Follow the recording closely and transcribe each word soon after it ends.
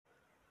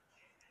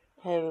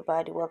Hey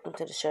everybody, welcome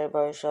to the Sherry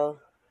Bird Show.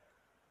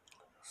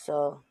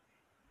 So,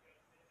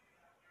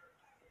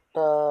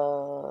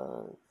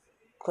 the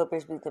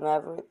Clippers beat the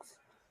Mavericks.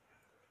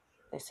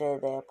 They said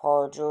that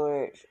Paul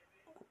George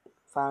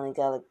finally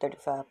got like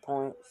 35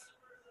 points.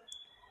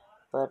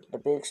 But the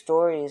big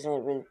story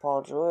isn't really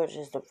Paul George,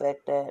 it's the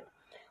fact that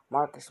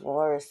Marcus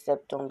Morris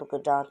stepped on Luka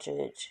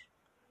Doncic's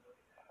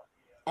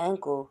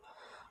ankle,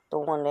 the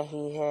one that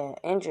he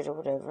had injured or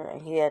whatever,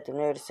 and he had the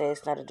nerve to say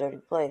it's not a dirty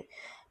play.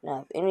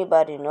 Now, if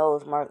anybody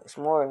knows Marcus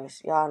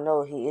Morris, y'all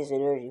know he is a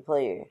dirty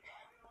player.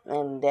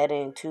 And that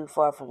ain't too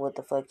far from what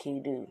the fuck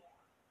he do.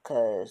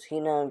 Because he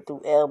done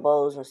threw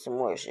elbows and some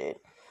more shit.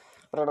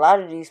 But a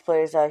lot of these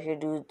players out here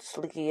do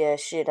slicky ass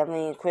shit. I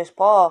mean, Chris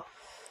Paul,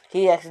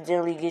 he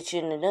accidentally gets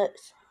you in the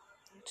nuts.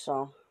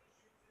 So,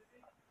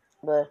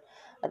 but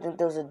I think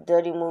there was a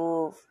dirty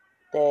move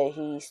that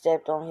he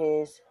stepped on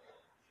his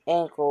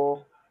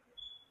ankle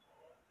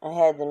and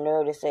had the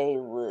nerve to say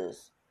it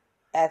was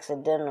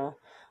accidental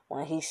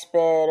when he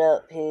sped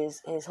up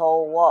his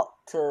whole walk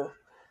to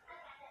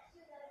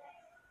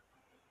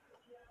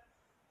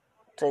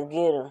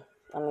get him.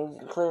 I mean, you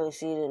can clearly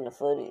see it in the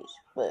footage,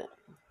 but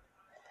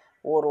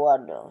what do I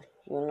know,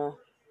 you know?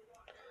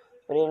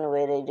 But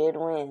anyway, they did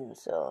win,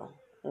 so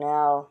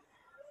now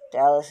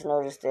Dallas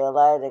noticed they're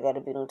alive. They got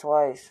to beat them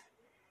twice,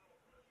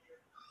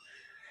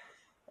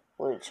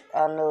 which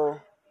I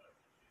know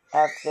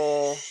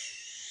after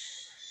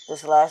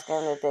this last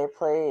game that they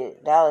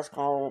played, Dallas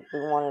gonna be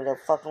one of the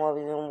fucking ones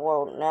in the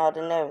world now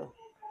than ever.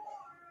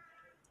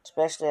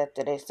 Especially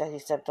after he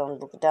stepped on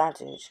Luka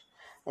Doncic.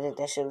 I think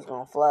that shit was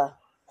gonna fly.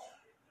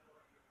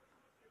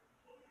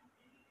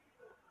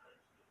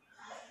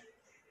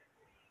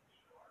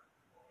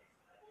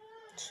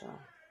 So,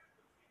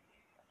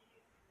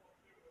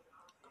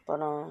 but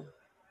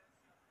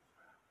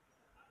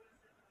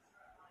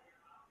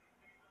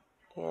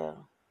yeah.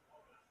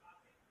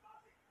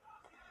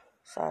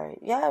 Sorry,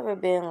 y'all ever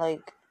been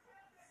like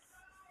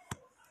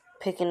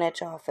picking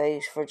at y'all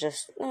face for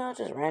just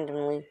just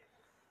randomly?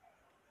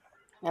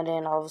 And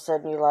then all of a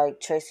sudden you're like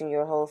tracing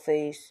your whole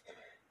face,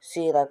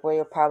 see like where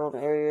your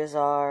problem areas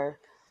are,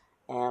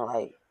 and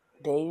like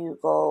then you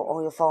go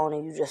on your phone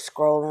and you just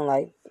scrolling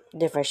like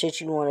different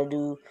shit you want to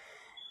do,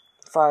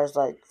 as far as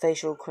like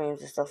facial creams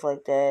and stuff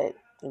like that.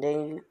 And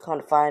then you kind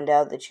of find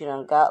out that you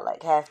done got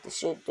like half the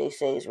shit they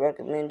say is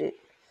recommended.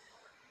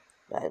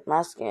 Like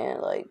my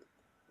skin, like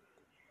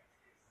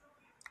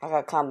I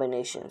got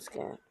combination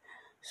skin,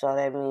 so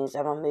that means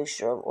I'm a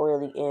mixture of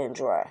oily and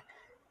dry.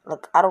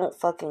 Like, I don't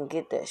fucking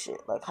get that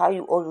shit. Like, how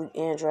you oily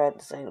and dry at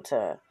the same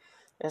time?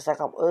 It's like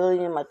I'm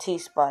oily in my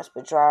T-spots,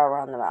 but dry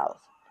around the mouth.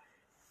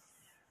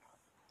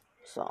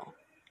 So,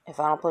 if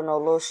I don't put no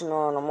lotion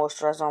on or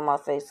moisturizer on my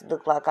face, it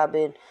look like I've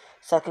been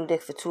sucking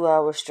dick for 2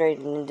 hours straight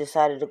and then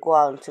decided to go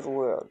out into the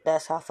world.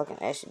 That's how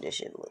fucking ashy this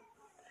shit look.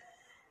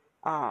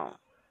 Um,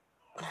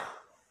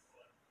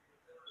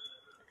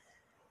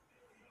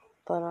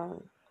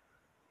 but,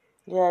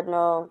 yeah,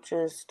 no,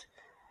 just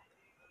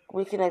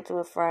reconnecting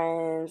with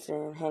friends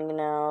and hanging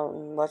out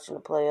and watching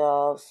the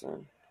playoffs,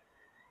 and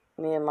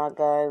me and my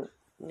guy,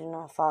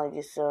 finally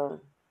get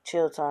some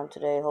chill time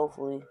today,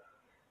 hopefully.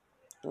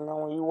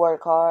 When you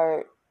work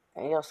hard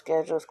and your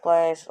schedules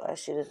clash, that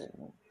shit is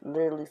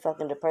literally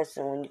fucking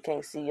depressing when you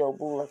can't see your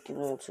boo like you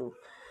want to.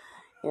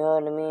 You know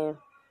what I mean?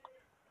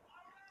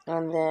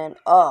 And then,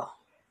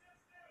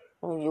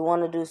 when you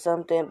want to do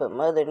something, but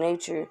Mother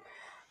Nature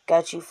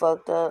got you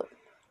fucked up.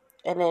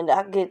 And then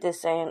I get this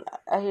saying,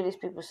 I hear these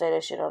people say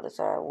that shit all the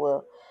time.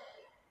 Well,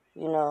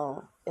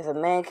 if a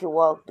man can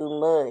walk through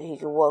mud, he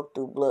can walk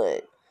through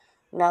blood.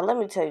 Now, let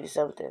me tell you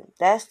something.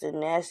 That's the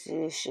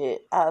nastiest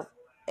shit I've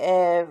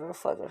ever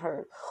fucking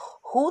heard.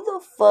 Who the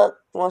fuck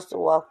wants to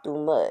walk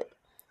through mud?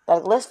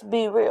 Like, let's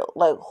be real.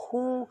 Like,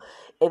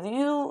 if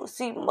you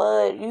see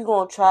mud, you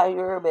gonna try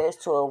your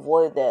best to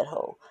avoid that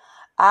hole.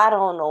 I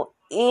don't know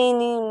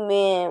any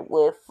man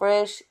with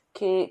fresh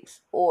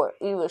kicks or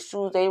even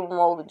shoes they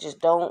remotely just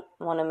don't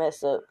want to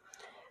mess up.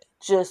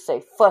 Just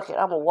say, fuck it,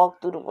 I'm gonna walk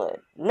through the mud.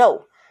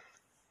 No.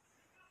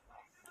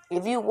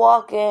 If you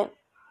walk in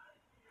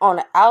on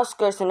the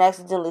outskirts and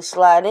accidentally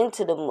slide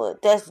into the mud,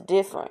 that's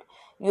different.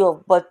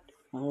 But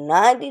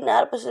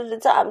 99% of the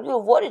time, you're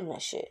avoiding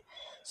that shit.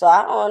 So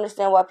I don't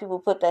understand why people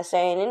put that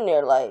saying in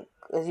there, like,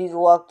 if you can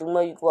walk through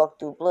mud, you can walk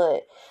through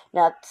blood.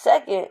 Now,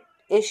 second,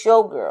 it's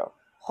your girl.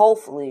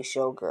 Hopefully it's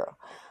your girl.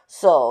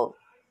 So,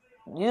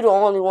 you the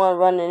only one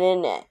running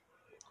in that.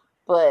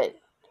 But,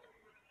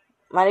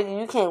 my nigga,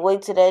 you can't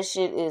wait till that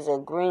shit is a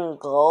green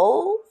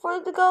glow for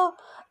it to go.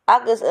 I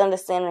just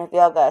understand if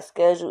y'all got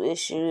schedule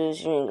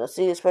issues, you ain't gonna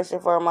see this person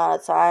for a amount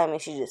of time, and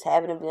she just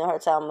happened to be on her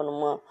time of the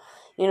month.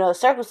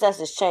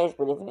 Circumstances change,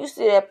 but if you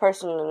see that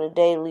person on a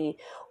daily,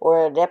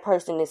 or that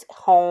person is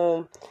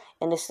home,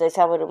 and it's the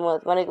time of the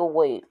month, my nigga,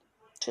 wait.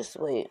 Just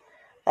wait.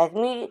 Like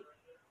me,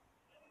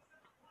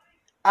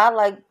 I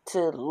like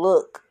to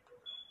look.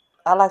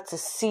 I like to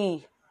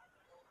see.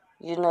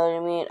 You know what I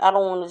mean? I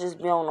don't want to just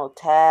be on no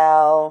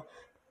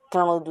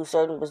can only do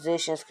certain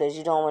positions because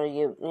you don't want to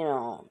give,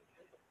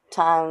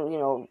 time,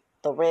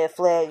 the red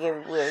flag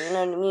everywhere. You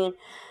know what I mean?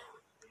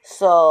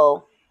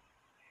 So,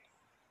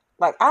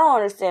 like, I don't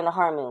understand the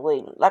harm in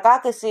waiting. Like, I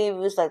could see if it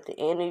was like the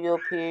end of your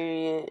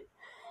period,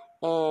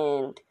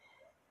 and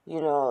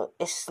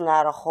it's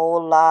not a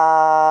whole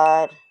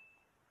lot.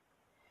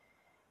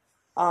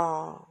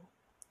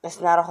 It's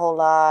not a whole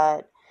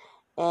lot,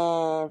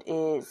 and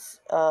it's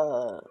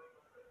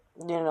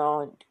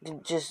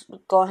just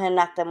go ahead and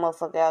knock that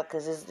motherfucker out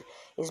because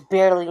it's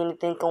barely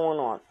anything going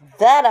on.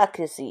 That I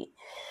could see.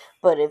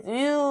 But if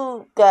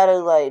you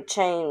gotta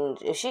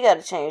if she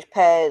gotta change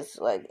pads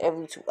like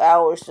every 2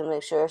 hours to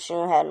make sure she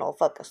don't have no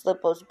fucking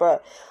slip ups,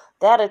 bro,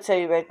 that'll tell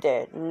you right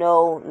there.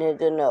 No,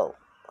 nigga, no.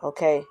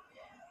 Okay?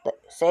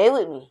 Say it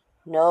with me.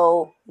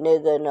 No,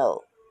 nigga,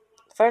 no.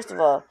 First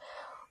of all,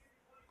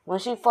 when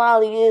she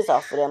finally is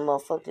off of that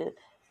motherfucker,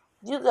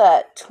 you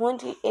got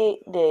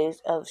 28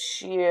 days of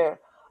sheer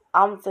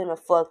I'm finna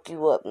fuck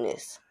you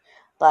upness.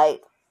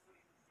 Like,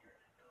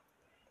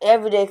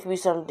 every day could be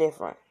something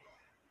different.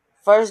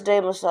 First day,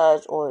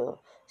 massage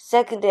oil.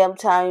 Second day, I'm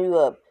tying you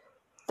up.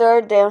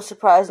 Third day, I'm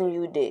surprising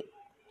you dick.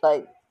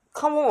 Like,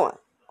 come on.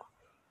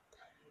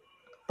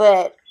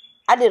 But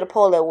I did a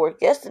poll at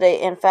work yesterday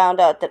and found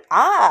out that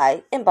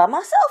I am by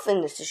myself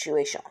in this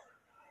situation.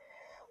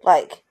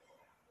 Like,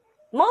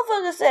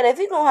 motherfucker said if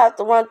he gonna have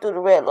to run through the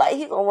red light,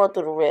 he gonna run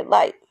through the red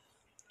light.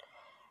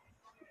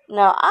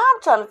 Now,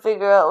 I'm trying to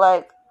figure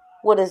out,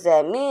 what does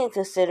that mean,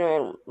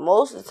 considering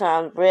most of the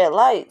time red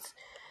lights,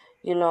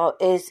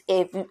 is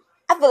if you...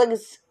 I feel like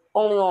it's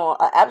only on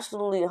an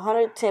absolutely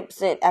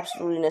 110%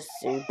 absolutely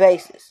necessary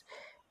basis,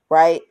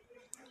 right?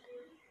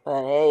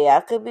 But, hey,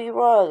 I could be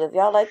wrong. If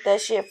y'all like that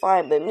shit,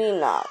 fine, but me,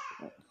 not.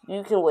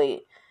 You can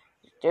wait.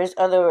 There's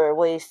other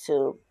ways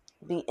to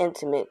be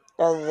intimate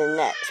other than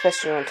that,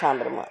 especially on time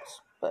of the month.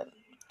 But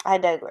I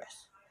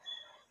digress.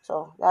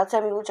 So, y'all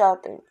tell me what y'all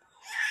think.